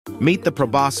Meet the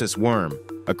proboscis worm.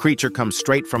 A creature comes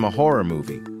straight from a horror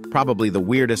movie, probably the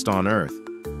weirdest on Earth.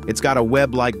 It's got a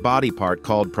web-like body part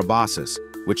called proboscis,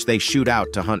 which they shoot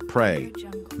out to hunt prey.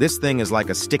 This thing is like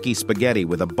a sticky spaghetti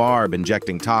with a barb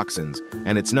injecting toxins,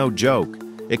 and it's no joke.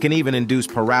 It can even induce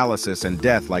paralysis and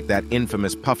death like that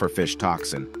infamous pufferfish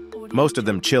toxin. Most of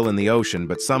them chill in the ocean,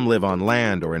 but some live on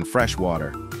land or in fresh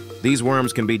water. These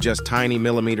worms can be just tiny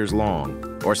millimeters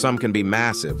long, or some can be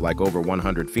massive, like over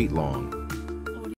 100 feet long.